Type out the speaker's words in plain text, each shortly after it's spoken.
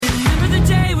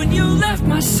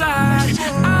side.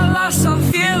 I lost some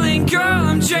feeling, girl,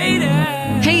 I'm jaded.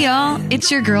 Hey y'all, it's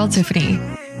your girl Tiffany.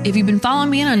 If you've been following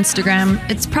me on Instagram,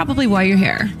 it's probably why you're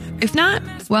here. If not,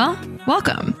 well,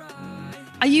 welcome.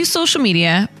 I use social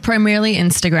media, primarily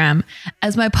Instagram,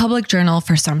 as my public journal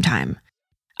for some time.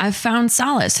 I've found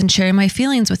solace in sharing my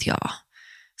feelings with y'all.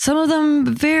 Some of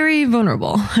them very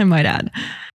vulnerable, I might add.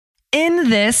 In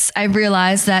this, I've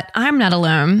realized that I'm not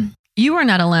alone, you are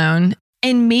not alone,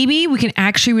 and maybe we can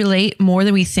actually relate more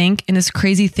than we think in this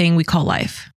crazy thing we call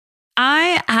life.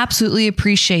 I absolutely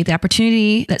appreciate the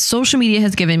opportunity that social media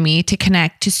has given me to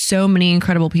connect to so many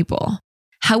incredible people.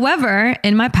 However,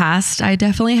 in my past, I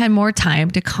definitely had more time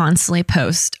to constantly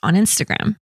post on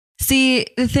Instagram. See,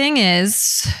 the thing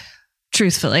is,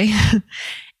 truthfully,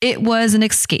 it was an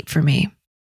escape for me.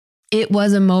 It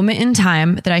was a moment in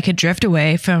time that I could drift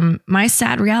away from my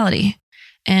sad reality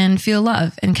and feel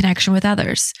love and connection with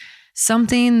others,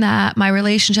 something that my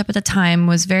relationship at the time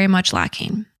was very much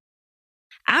lacking.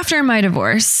 After my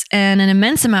divorce and an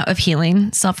immense amount of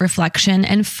healing, self-reflection,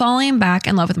 and falling back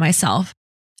in love with myself,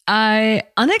 I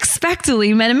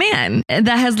unexpectedly met a man that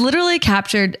has literally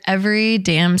captured every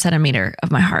damn centimeter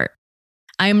of my heart.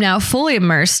 I am now fully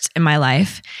immersed in my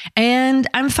life, and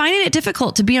I'm finding it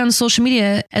difficult to be on social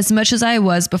media as much as I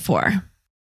was before.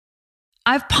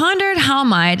 I've pondered how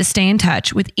am I to stay in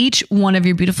touch with each one of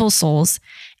your beautiful souls,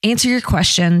 answer your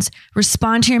questions,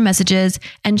 respond to your messages,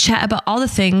 and chat about all the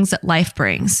things that life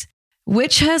brings,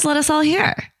 which has led us all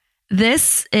here.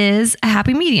 This is a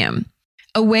happy medium,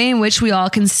 a way in which we all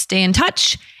can stay in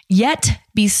touch, yet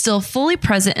be still fully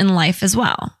present in life as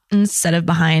well, instead of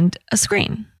behind a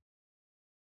screen.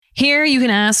 Here you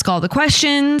can ask all the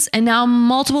questions, and now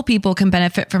multiple people can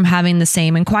benefit from having the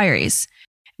same inquiries.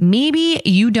 Maybe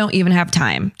you don't even have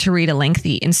time to read a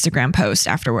lengthy Instagram post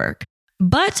after work,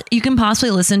 but you can possibly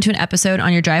listen to an episode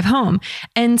on your drive home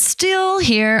and still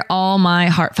hear all my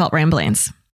heartfelt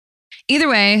ramblings. Either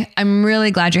way, I'm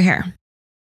really glad you're here.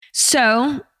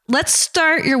 So let's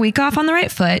start your week off on the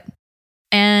right foot.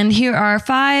 And here are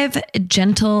 5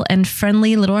 gentle and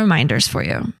friendly little reminders for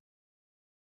you.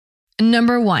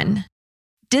 Number 1,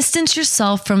 distance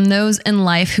yourself from those in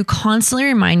life who constantly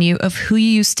remind you of who you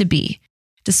used to be,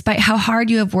 despite how hard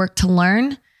you have worked to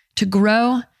learn, to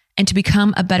grow, and to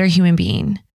become a better human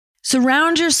being.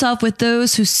 Surround yourself with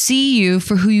those who see you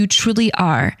for who you truly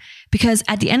are, because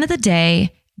at the end of the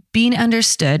day, being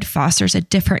understood fosters a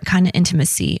different kind of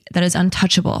intimacy that is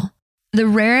untouchable. The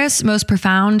rarest, most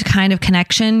profound kind of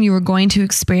connection you are going to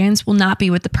experience will not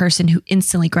be with the person who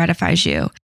instantly gratifies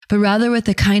you, but rather with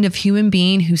the kind of human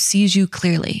being who sees you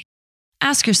clearly.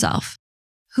 Ask yourself,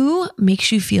 who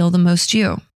makes you feel the most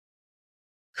you?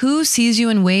 Who sees you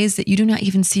in ways that you do not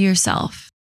even see yourself?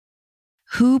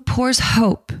 Who pours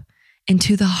hope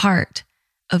into the heart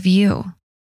of you?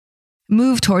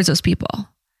 Move towards those people.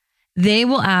 They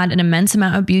will add an immense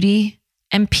amount of beauty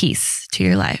and peace to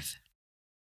your life.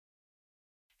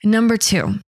 Number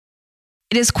 2,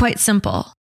 it is quite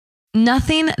simple.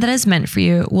 Nothing that is meant for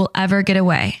you will ever get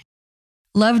away.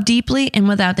 Love deeply and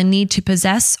without the need to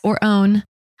possess or own.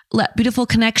 Let beautiful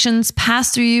connections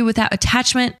pass through you without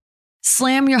attachment.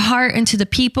 Slam your heart into the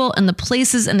people and the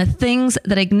places and the things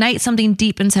that ignite something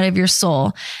deep inside of your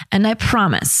soul. And I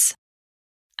promise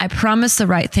the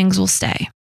right things will stay.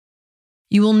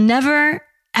 You will never,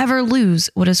 ever lose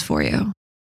what is for you.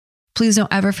 Please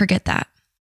don't ever forget that.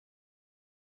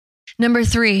 Number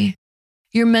 3,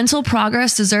 your mental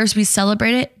progress deserves to be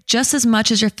celebrated just as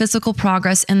much as your physical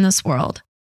progress in this world.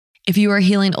 If you are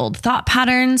healing old thought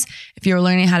patterns, if you are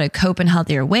learning how to cope in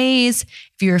healthier ways,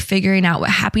 if you are figuring out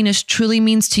what happiness truly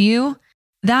means to you,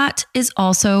 that is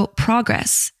also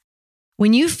progress.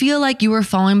 When you feel like you are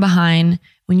falling behind,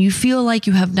 when you feel like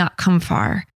you have not come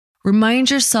far,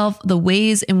 remind yourself the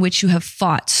ways in which you have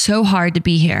fought so hard to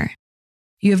be here.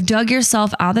 You have dug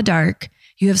yourself out of the dark.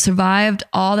 You have survived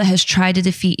all that has tried to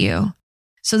defeat you.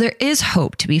 So there is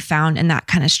hope to be found in that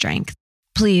kind of strength.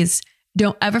 Please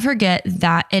don't ever forget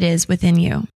that it is within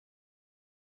you.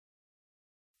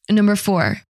 Number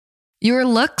 4, your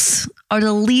looks are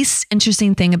the least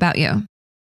interesting thing about you.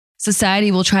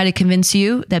 Society will try to convince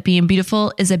you that being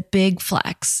beautiful is a big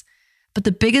flex, but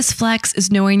the biggest flex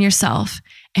is knowing yourself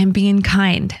and being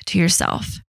kind to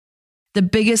yourself. The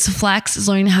biggest flex is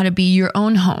learning how to be your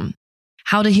own home,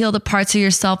 how to heal the parts of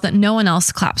yourself that no one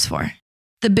else claps for.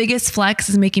 The biggest flex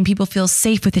is making people feel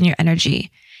safe within your energy,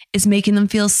 is making them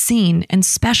feel seen and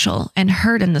special and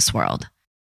heard in this world.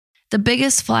 The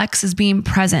biggest flex is being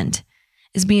present,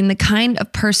 is being the kind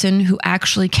of person who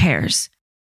actually cares.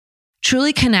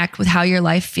 Truly connect with how your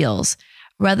life feels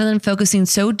rather than focusing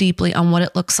so deeply on what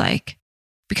it looks like.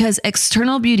 Because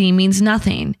external beauty means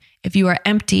nothing if you are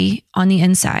empty on the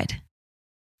inside.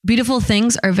 Beautiful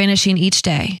things are vanishing each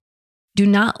day. Do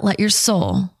not let your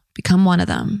soul become one of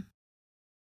them.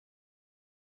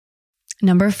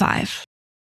 Number 5.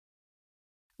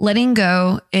 Letting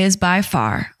go is by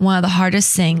far one of the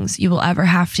hardest things you will ever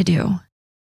have to do.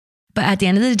 But at the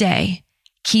end of the day,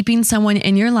 keeping someone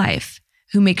in your life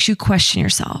who makes you question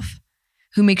yourself,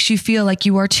 who makes you feel like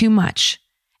you are too much,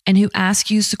 and who asks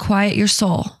you to quiet your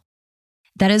soul,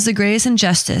 that is the greatest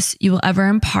injustice you will ever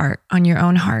impart on your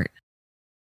own heart.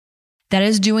 That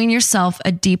is doing yourself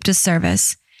a deep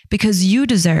disservice because you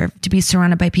deserve to be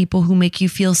surrounded by people who make you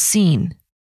feel seen.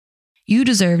 You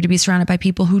deserve to be surrounded by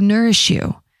people who nourish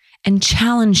you and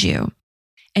challenge you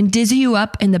and dizzy you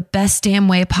up in the best damn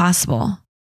way possible.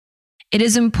 It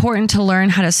is important to learn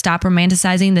how to stop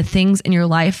romanticizing the things in your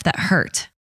life that hurt.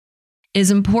 It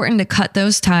is important to cut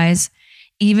those ties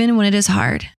even when it is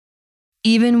hard,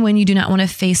 even when you do not want to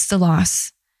face the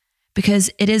loss, because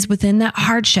it is within that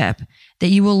hardship that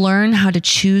you will learn how to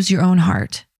choose your own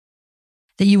heart,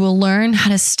 that you will learn how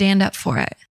to stand up for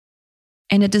it,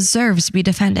 and it deserves to be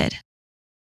defended.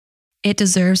 It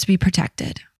deserves to be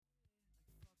protected.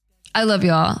 I love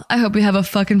y'all. I hope you have a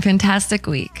fucking fantastic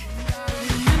week.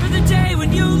 Remember the day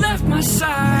when you left my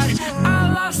side.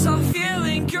 I lost